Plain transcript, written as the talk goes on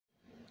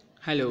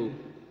Hello,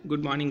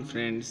 good morning,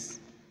 friends,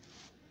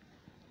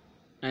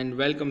 and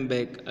welcome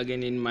back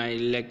again in my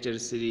lecture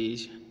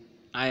series.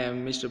 I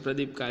am Mr.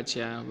 Pradeep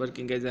Kachya,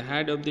 working as the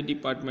head of the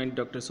department,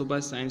 Dr.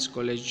 Subhash Science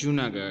College,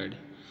 Junagadh.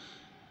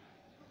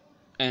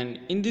 And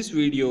in this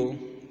video,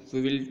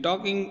 we will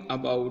talking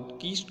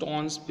about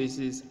keystone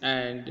species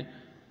and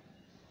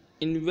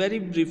in very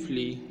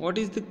briefly, what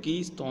is the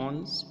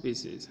keystone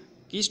species?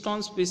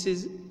 Keystone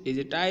species is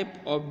a type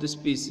of the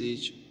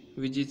species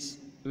which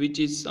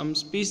is some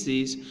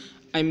species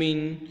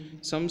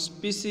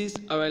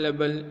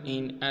available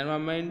in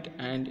environment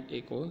and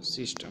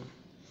ecosystem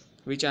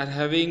which are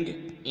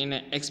having in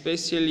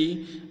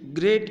especially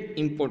great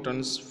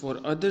importance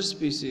for other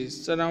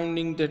species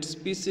surrounding that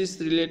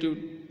species relative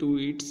to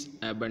its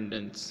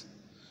abundance.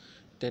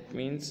 That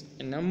means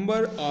a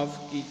number of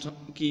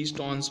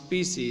keystone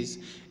species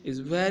is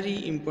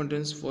very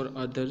important for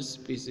other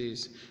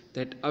species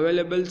that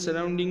available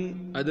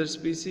surrounding other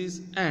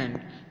species,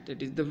 and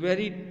that is the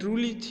very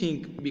truly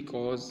thing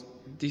because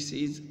this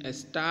is a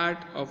start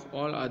of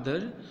all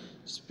other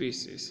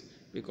species,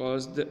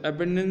 because the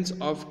abundance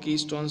of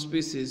keystone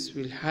species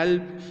will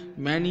help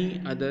many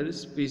other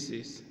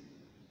species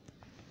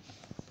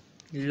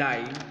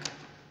like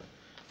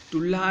to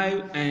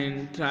live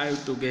and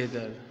thrive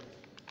together.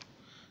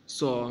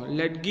 So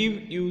let's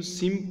give you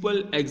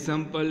simple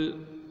example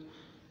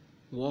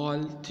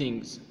wall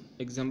things.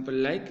 Example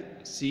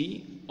like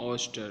sea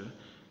oyster.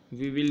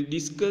 We will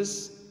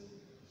discuss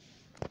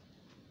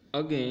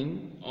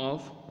again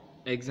of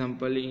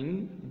example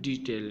in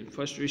detail.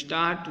 First we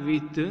start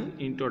with the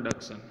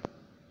introduction.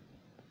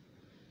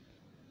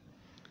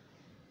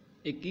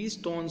 A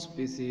keystone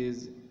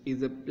species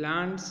is a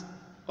plants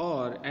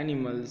or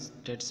animals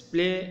that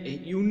play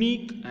a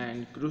unique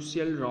and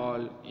crucial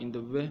role in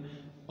the way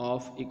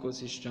of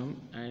ecosystem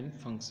and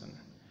function.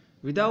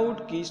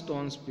 Without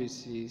keystone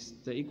species,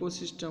 the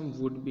ecosystem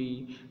would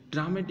be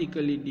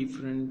dramatically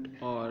different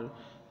or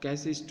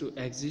cases to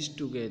exist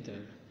together.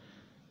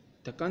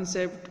 The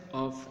concept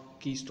of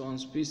keystone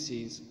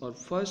species are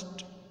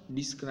first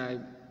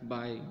described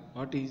by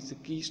what is the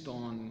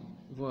keystone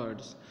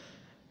words.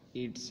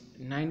 It's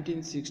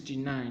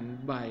 1969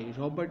 by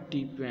Robert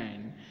T.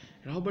 Penn.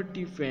 Robert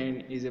T.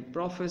 Penn is a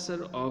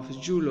professor of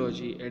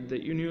zoology at the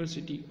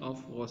University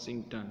of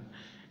Washington.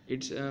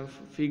 It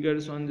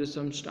figures on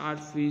some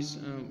starfish,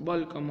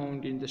 bulk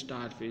amount in the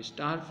starfish.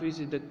 Starfish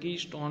is the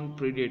keystone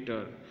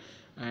predator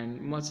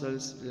and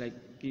mussels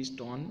like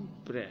keystone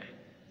prey.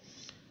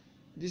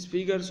 This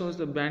figure shows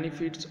the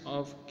benefits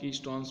of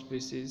keystone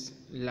species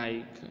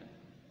like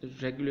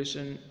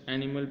regulation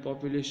animal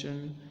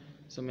population.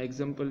 Some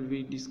example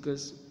we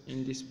discuss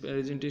in this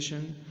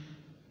presentation: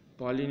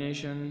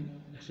 pollination,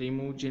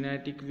 remove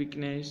genetic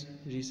weakness,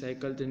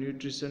 recycle the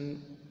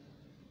nutrition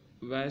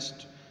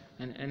waste,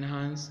 and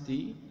enhance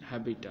the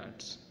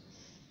habitats.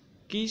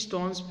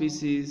 Keystone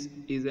species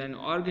is an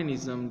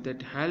organism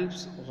that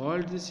helps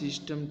hold the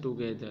system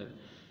together.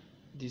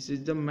 This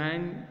is the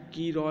main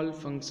key role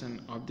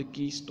function of the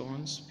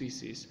keystone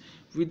species.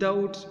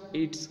 Without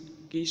its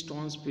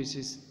keystone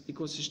species,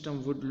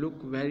 ecosystem would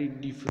look very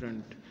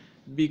different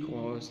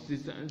because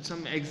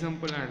some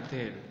example are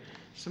there.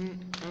 Some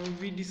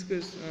we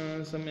discuss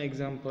some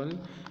example.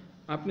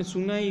 आपने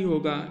सुना ही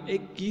होगा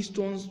एक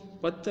keystone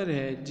पत्थर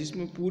है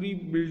जिसमें पूरी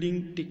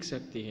building टिक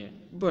सकती है,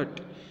 बट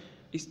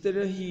इस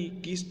तरह ही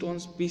कीस्टोन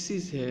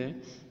स्पीसीज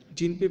है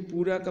जिन पे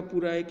पूरा का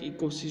पूरा एक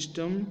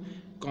इकोसिस्टम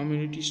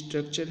कम्युनिटी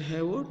स्ट्रक्चर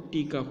है वो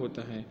टीका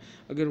होता है.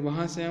 अगर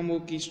वहाँ से हम वो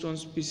कीस्टोन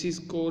स्पीसीज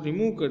को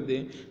रिमूव कर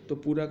दें तो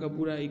पूरा का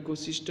पूरा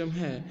इकोसिस्टम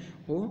है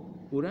वो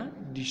पूरा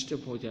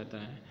डिस्टर्ब हो जाता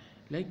है.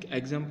 Like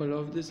example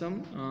of the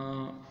some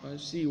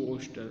sea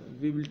oyster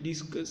we will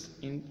discuss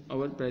in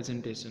our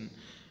presentation.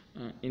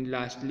 In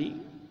lastly,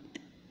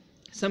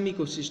 some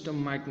ecosystem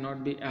might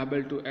not be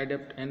able to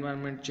adapt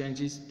environment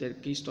changes, their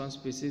keystone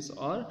species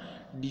or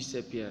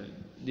disappear.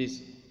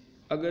 This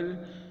अगर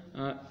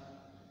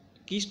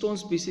keystone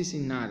species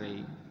ना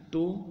रही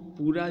तो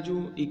पूरा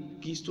जो एक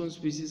keystone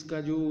species का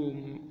जो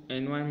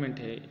environment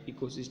है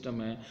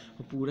इकोसिस्टम है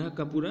वो पूरा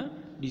का पूरा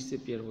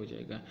डिसअपियर हो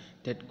जाएगा.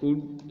 That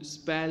could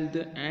spell the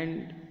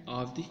end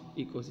of the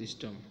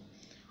ecosystem,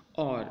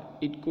 or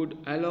it could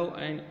allow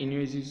an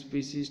invasive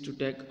species to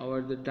take over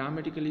the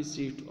dramatically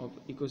shift of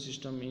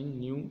ecosystem in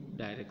new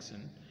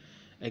direction.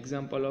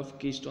 Example of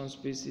keystone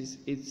species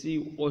is sea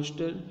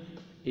oyster.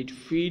 It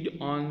feed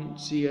on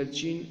sea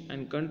urchin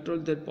and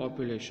control their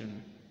population.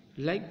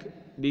 Like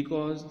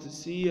because the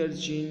sea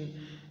urchin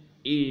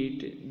eat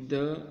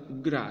the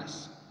grass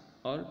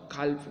or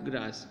calf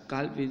grass.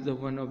 Calf is the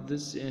one of the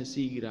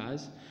sea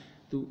grass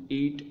to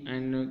eat,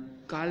 and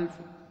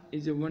calf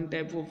is a one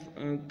type of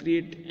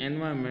create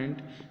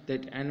environment.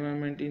 That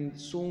environment in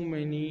so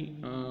many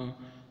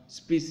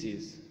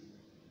species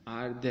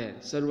are there,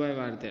 survive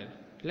are there.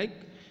 Like,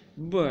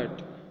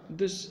 but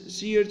the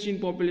sea urchin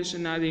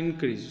population are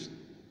increased.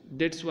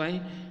 That's why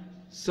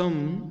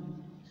some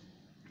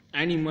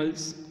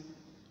animals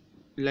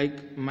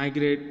like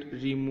migrate,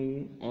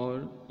 remove,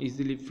 or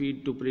easily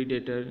feed to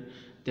predator.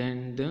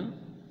 Then the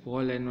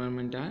whole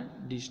environment are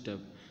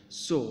disturbed.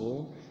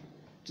 So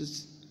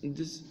this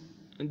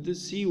the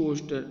sea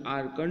oyster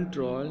are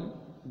control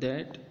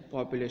that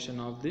population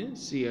of the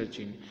sea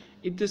urchin.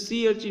 If the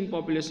sea urchin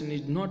population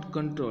is not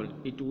controlled,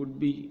 it would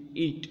be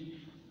eat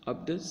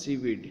up the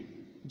seaweed.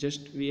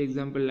 Just we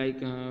example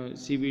like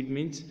seaweed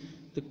means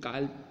the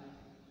kalk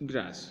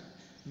grass,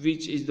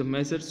 which is the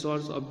major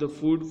source of the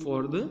food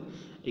for the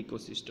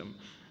ecosystem.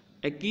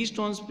 A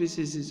keystone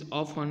species is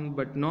often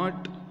but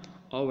not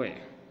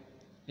aware.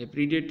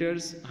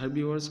 Predators,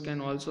 herbivores can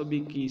also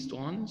be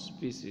keystone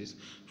species.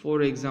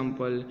 For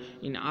example,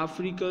 in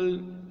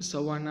African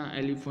savanna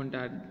elephant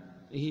are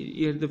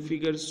here the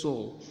figure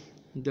show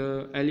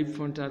the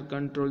elephants are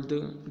control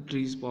the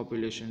trees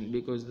population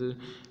because the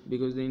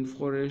in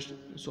forest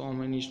so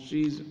many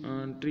trees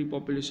tree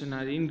population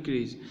are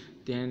increased,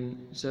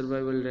 then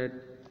survival rate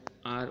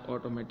are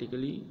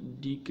automatically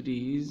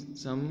decrease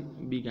some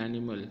big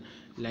animal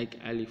like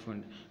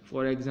elephant.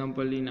 For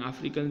example, in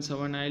African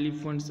savanna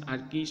elephants are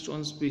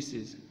keystone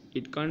species.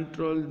 It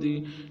controls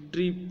the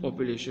tree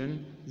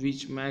population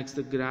which makes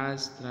the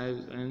grass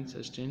thrive and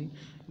sustain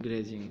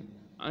grazing.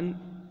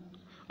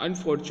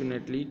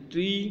 Unfortunately,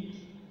 tree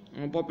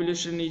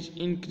population is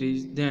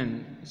increased,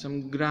 then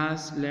some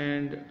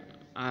grassland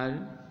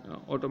are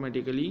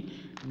automatically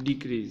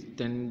decreased.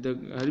 Then the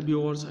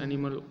herbivores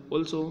animal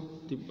also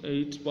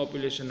its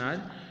population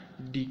are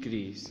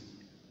decreased.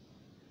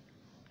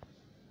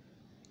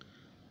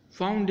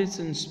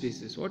 Foundation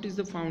species. What is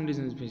the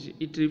foundation species?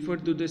 It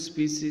refers to the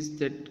species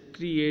that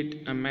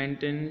create a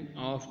maintenance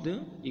of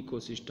the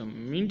ecosystem.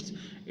 Means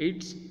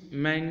its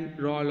main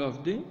role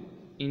of the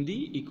in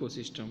the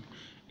ecosystem.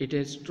 It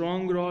has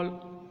strong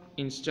role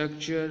in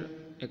structure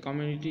a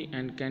community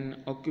and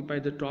can occupy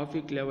the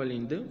trophic level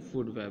in the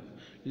food web.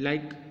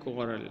 Like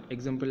coral.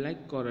 Example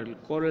like coral.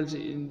 Corals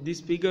in this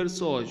figure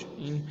shows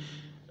in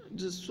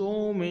just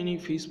so many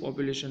fish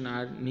population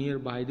are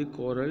nearby the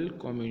coral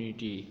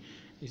community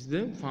is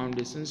the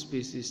foundation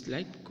species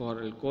like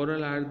coral.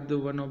 Coral are the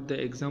one of the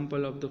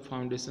example of the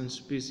foundation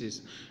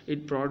species.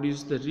 It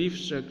produces the reef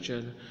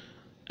structure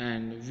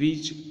and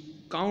which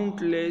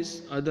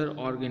countless other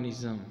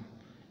organisms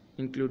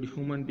include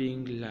human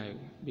being live,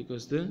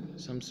 because the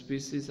some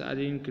species are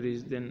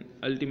increased, then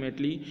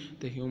ultimately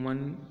the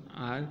human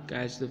are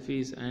catch the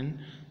fish and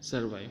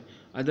survive.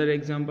 Other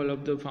example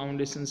of the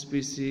foundation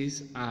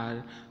species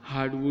are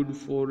hardwood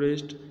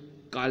forest,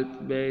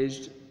 kelp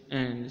based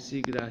and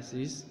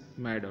seagrasses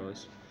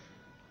meadows.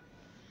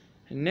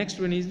 And next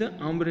one is the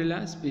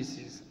umbrella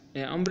species.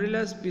 An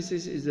umbrella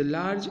species is a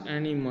large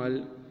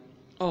animal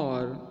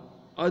or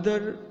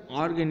other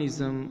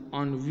organism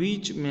on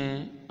which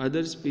may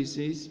other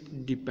species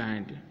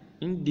depend.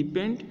 In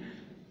depend,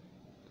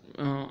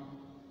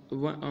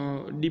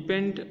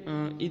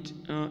 it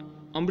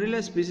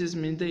umbrella species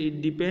means that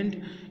it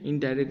depend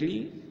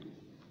indirectly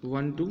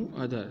one to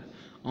other.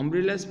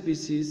 Umbrella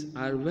species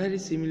are very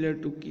similar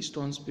to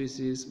keystone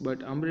species,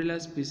 but umbrella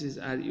species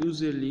are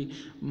usually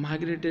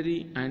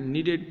migratory and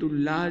needed to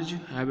large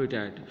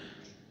habitat.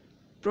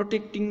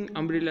 Protecting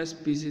umbrella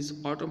species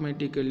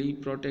automatically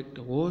protect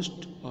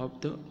host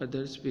of the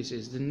other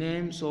species. The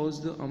name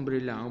shows the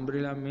umbrella.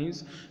 Umbrella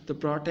means to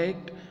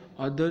protect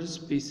other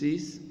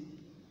species.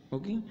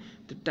 Okay,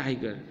 the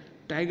tiger.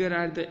 Tiger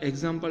are the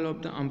example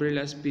of the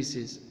umbrella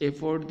species.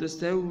 Effort the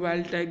save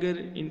wild tiger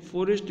in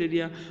forest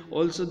area.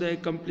 Also they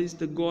accomplish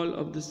the goal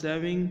of the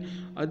saving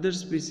other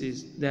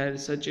species there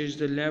such as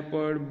the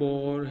leopard,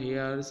 boar,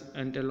 hares,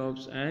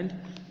 antelopes and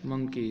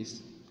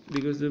monkeys.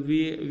 Because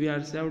we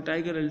are save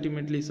tiger,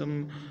 ultimately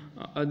some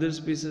other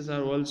species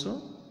are also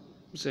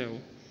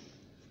saved.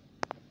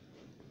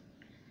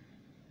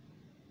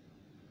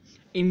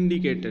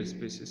 Indicator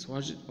species.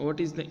 What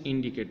is the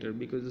indicator?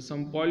 Because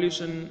some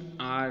pollution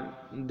are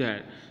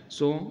there,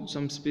 so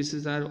some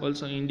species are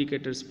also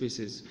indicator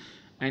species.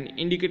 An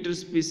indicator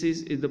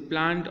species is the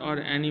plant or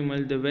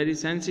animal that very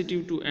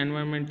sensitive to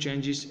environment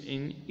changes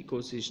in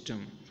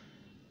ecosystem,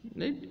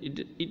 right?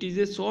 It is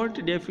a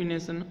short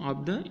definition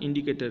of the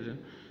indicator.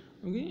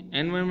 Okay,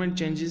 environment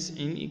changes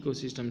in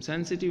ecosystem,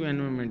 sensitive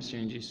environment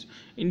changes.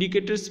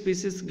 Indicator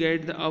species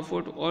get the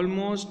effort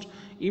almost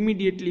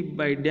immediately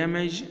by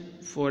damage,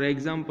 for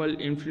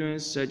example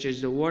influence such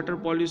as the water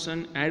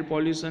pollution, air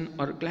pollution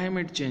or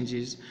climate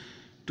changes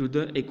to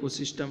the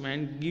ecosystem,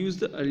 and gives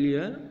the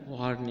earlier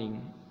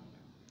warning.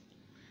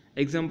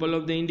 Example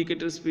of the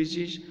indicator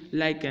species: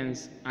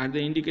 lichens are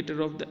the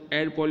indicator of the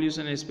air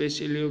pollution,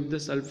 especially of the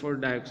sulfur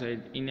dioxide.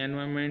 In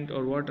environment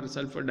or water,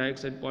 sulfur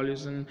dioxide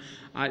pollution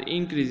are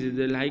increases.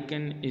 The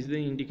lichen is the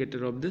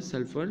indicator of the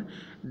sulfur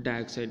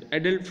dioxide.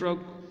 Adult frog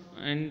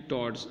and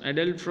toads.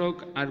 Adult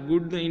frog are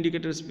good the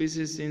indicator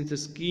species since the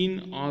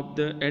skin of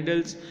the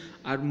adults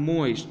are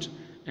moist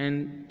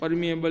and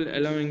permeable,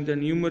 allowing the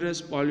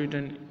numerous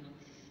pollutant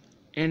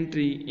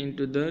entry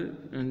into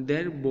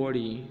their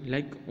body,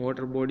 like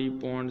water body,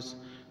 ponds.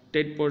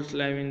 Tadpoles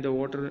live in the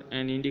water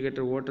and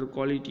indicator water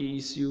quality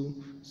issue.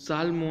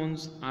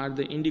 Salmons are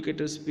the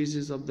indicator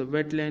species of the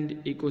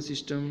wetland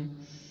ecosystem.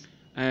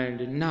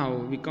 And now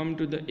we come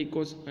to the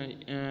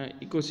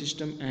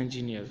ecosystem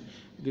engineer.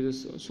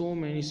 because so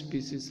many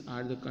species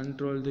are the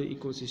control the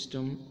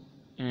ecosystem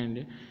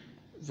and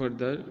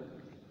further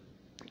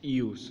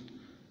use.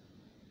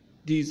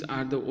 These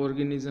are the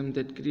organisms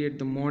that create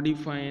the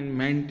modify and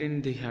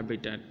maintain the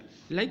habitat.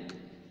 Like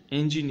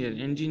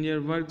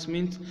engineer works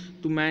means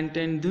to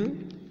maintain the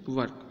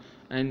work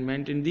and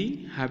maintain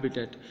the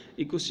habitat.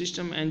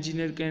 Ecosystem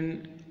engineer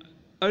can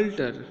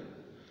alter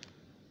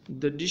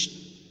the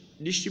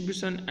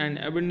distribution and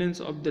abundance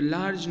of the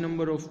large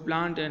number of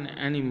plant and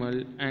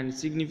animal and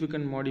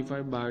significant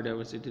modify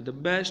biodiversity. The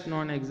best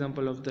known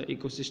example of the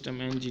ecosystem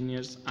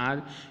engineers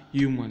are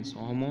humans,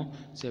 homo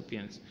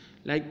sapiens.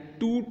 Like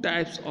two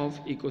types of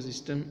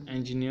ecosystem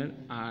engineer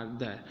are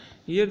there.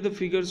 Here the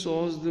figure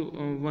shows the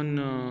one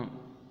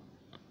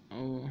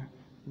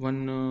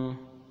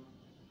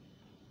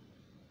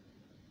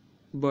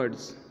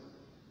birds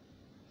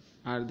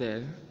are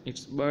there.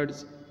 It's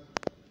birds.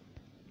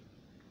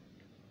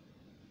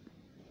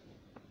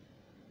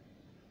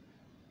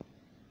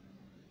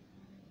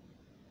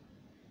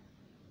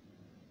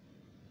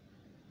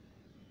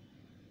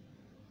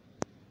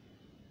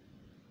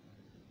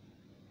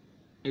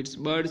 Its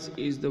birds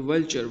is the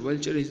vulture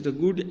is the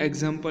good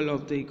example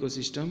of the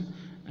ecosystem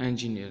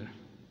engineer.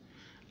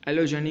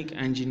 Allogenic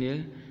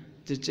engineer,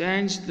 they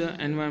change the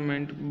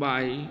environment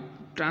by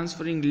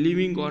transferring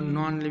living or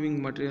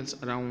non-living materials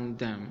around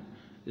them.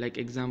 Like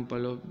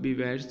example of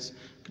beavers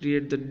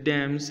create the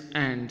dams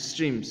and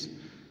streams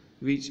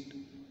which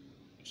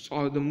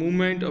saw the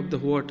movement of the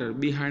water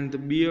behind the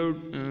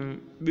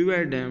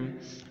beaver dam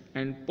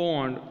and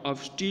pond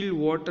of still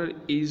water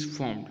is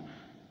formed.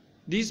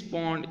 This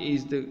pond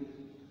is the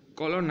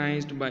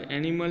colonized by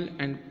animal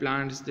and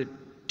plants that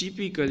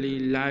typically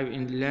live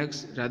in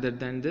lakes rather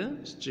than the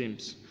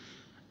streams.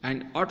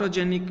 And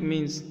autogenic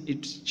means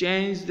it's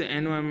changed the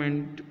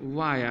environment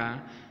via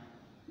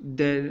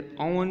their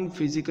own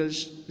physical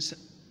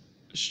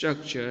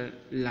structure,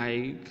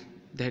 like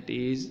that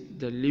is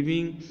their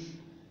living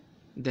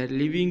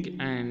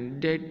and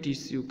dead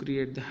tissue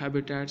create the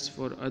habitats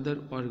for other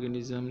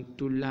organisms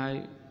to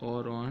live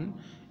or on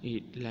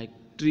it, like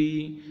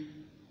tree,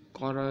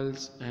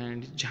 corals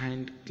and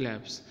giant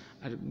crabs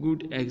are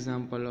good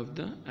example of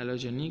the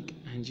allogenic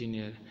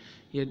engineer.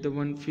 Here the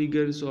one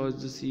figure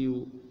shows the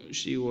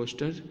sea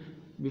oyster.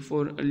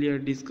 Before earlier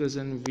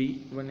discussion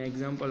we one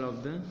example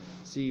of the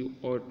sea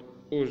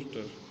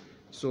oyster.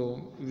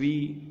 So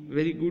we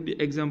very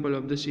good example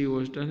of the sea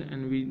oyster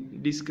and we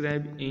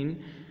describe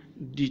in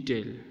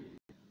detail.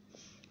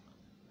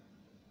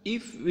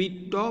 If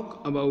we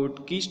talk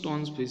about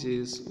keystone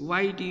species,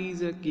 why it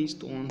is a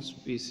keystone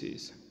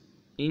species?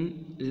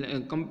 In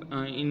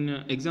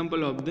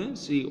example of the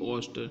sea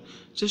oyster,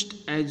 just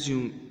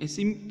assume a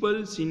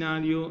simple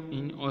scenario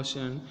in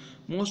ocean.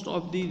 Most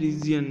of the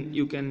region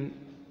you can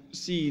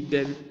see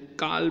their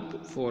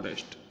kelp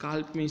forest.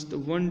 Kelp means the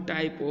one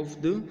type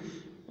of the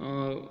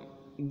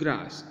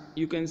grass.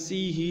 You can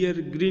see here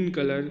green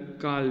color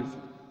kelp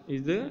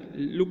is the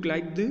look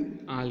like the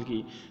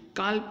algae.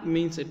 Kelp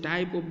means a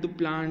type of the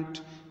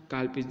plant.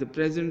 Kelp is the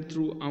present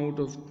throughout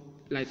of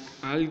like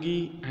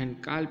algae,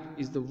 and kelp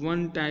is the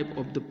one type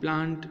of the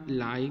plant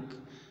like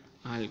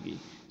algae.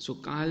 So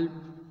kelp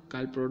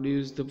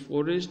produce the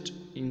forest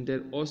in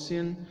their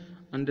ocean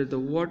under the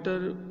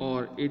water,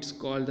 or it's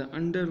called the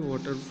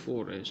underwater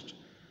forest.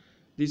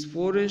 This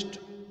forest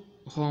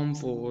home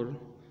for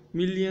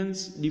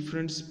millions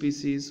different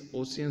species,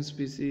 ocean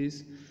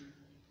species,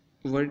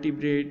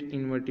 vertebrate,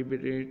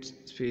 invertebrate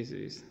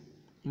species.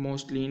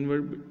 Mostly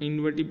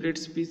invertebrate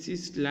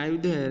species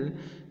live there.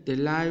 They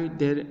live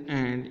there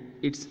and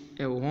it's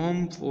a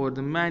home for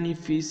the many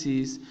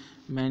fishes,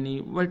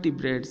 many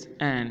vertebrates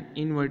and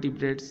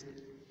invertebrates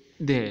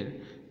there.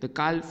 The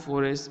kelp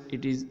forest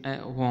it is a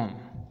home.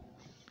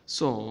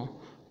 So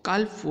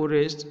kelp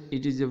forest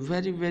it is a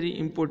very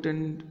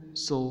important.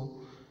 So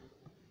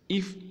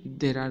if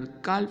there are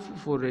kelp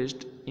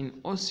forest in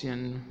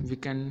ocean, we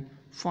can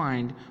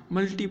find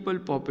multiple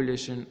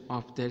population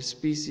of their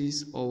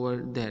species over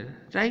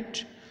there,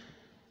 right?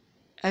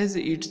 As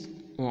it's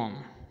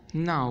home.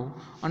 Now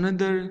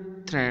another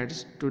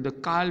threat to the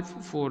kelp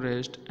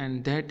forest,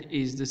 and that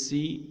is the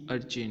sea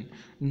urchin.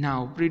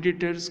 Now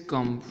predators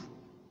come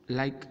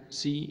like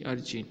sea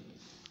urchin.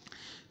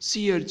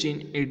 Sea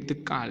urchin eat the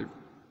kelp,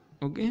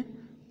 okay,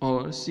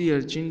 or sea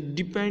urchin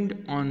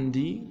depend on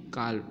the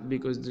kelp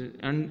because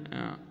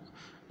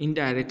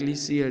indirectly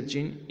sea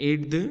urchin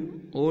ate the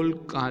all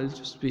kelp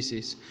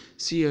species.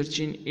 Sea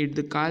urchin ate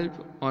the kelp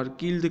or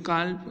kill the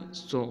kelp,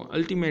 so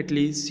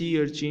ultimately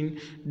sea urchin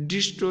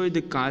destroy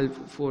the kelp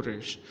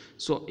forest.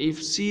 So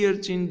if sea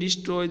urchin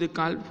destroy the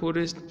kelp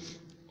forest,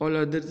 all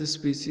other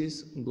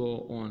species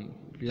go on.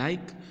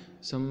 Like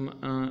some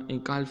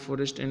in kelp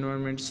forest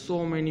environment,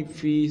 so many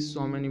fish,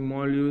 so many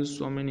mollusks,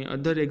 so many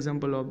other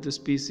example of the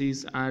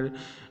species are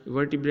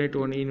vertebrate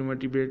or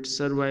invertebrate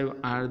survive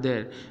are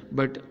there,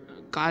 but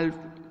kelp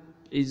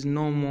is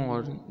no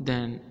more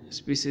than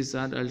species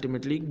are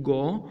ultimately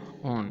go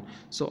on.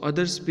 So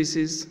other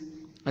species,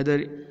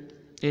 other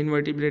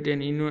invertebrate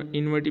and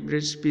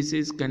invertebrate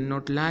species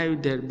cannot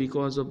live there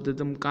because of the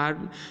kelp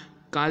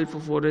calf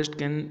forest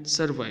cannot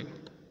survive.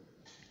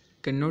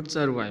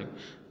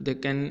 They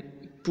can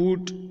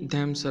put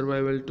them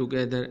survival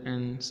together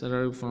and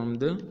survive from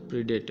the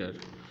predator.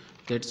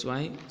 That's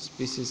why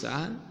species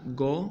are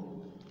go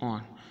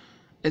on.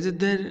 As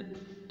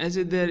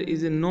there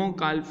is a no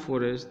calf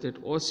forest, that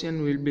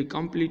ocean will be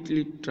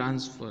completely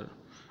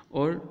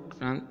or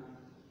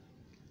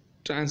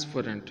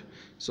transparent,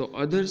 so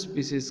other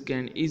species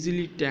can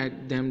easily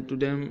tag them to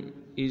them.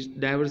 Is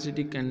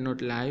diversity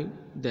cannot live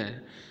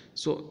there.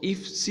 So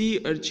if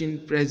sea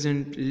urchin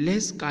present,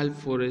 less calf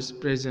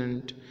forest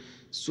present,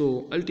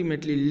 so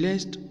ultimately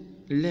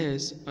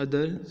less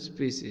other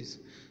species.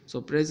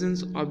 So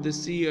presence of the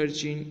sea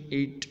urchin,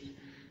 it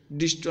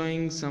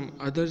destroying some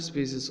other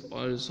species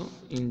also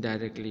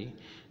indirectly.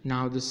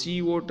 Now the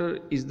seawater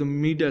is the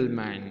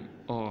middleman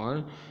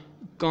or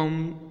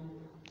come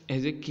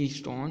as a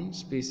keystone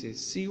species.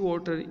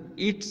 Seawater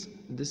eats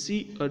the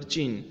sea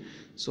urchin,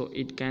 so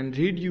it can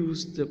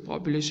reduce the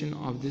population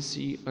of the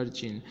sea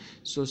urchin.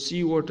 So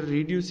seawater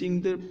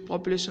reducing the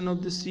population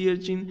of the sea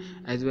urchin,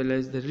 as well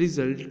as the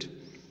result,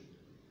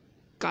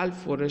 calf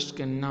forest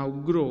can now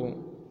grow.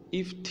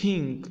 If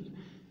think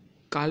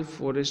calf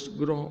forest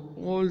grow,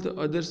 all the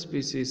other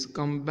species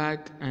come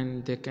back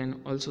and they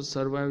can also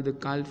survive the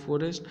calf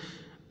forest.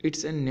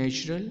 It's a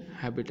natural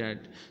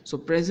habitat. So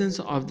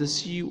presence of the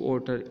sea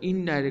water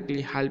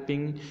indirectly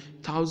helping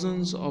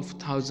thousands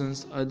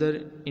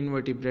other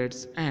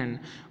invertebrates and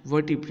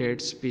vertebrate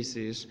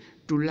species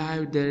to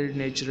live their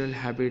natural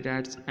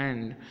habitats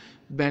and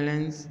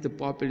balance the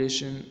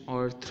population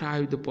or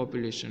thrive the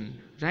population,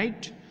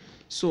 right?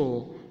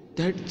 So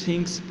that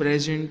things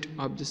present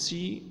of the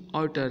sea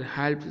otter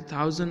help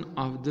thousands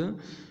of the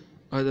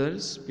other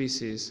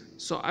species.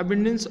 So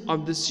abundance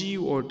of the sea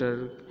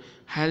water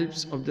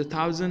helps of the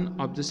thousand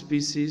of the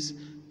species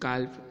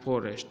calf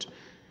forest.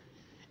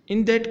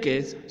 In that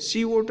case,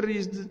 seawater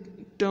is the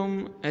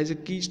term as a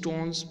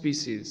keystone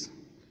species.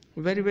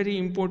 Very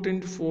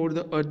important for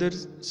the other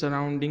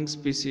surrounding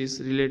species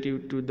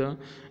relative to the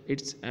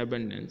its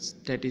abundance.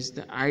 That is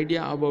the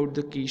idea about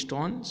the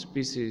keystone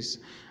species,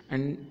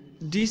 and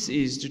this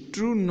is the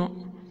true not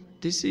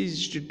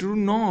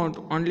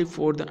only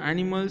for the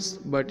animals,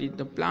 but in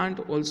the plant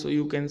also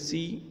you can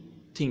see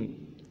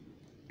thing.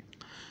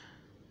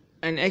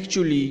 And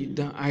actually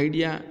the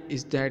idea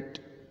is that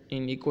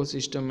in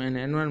ecosystem and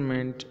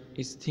environment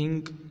is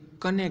think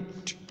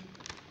connect.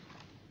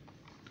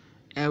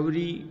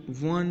 Every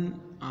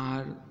one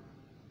are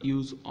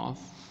use of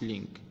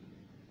link.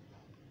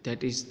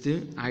 That is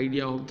the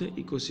idea of the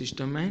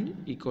ecosystem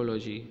and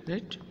ecology,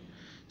 right?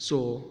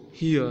 So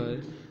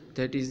here,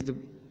 that is the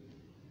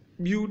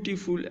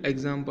beautiful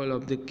example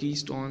of the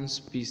keystone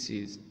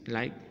species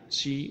like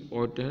sea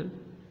otter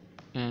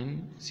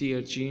and sea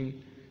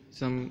urchin,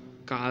 some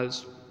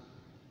calves,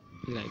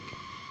 like.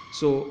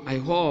 So I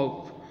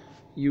hope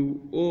you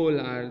all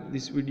are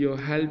this video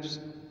helps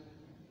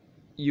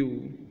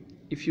you.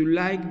 If you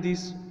like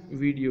this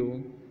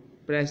video,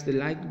 press the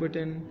like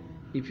button.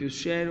 If you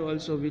share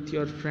also with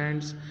your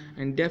friends,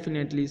 and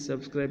definitely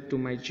subscribe to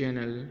my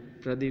channel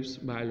Pradeep's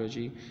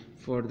Biology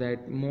for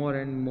that more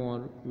and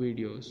more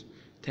videos.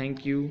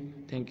 Thank you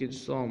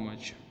so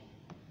much.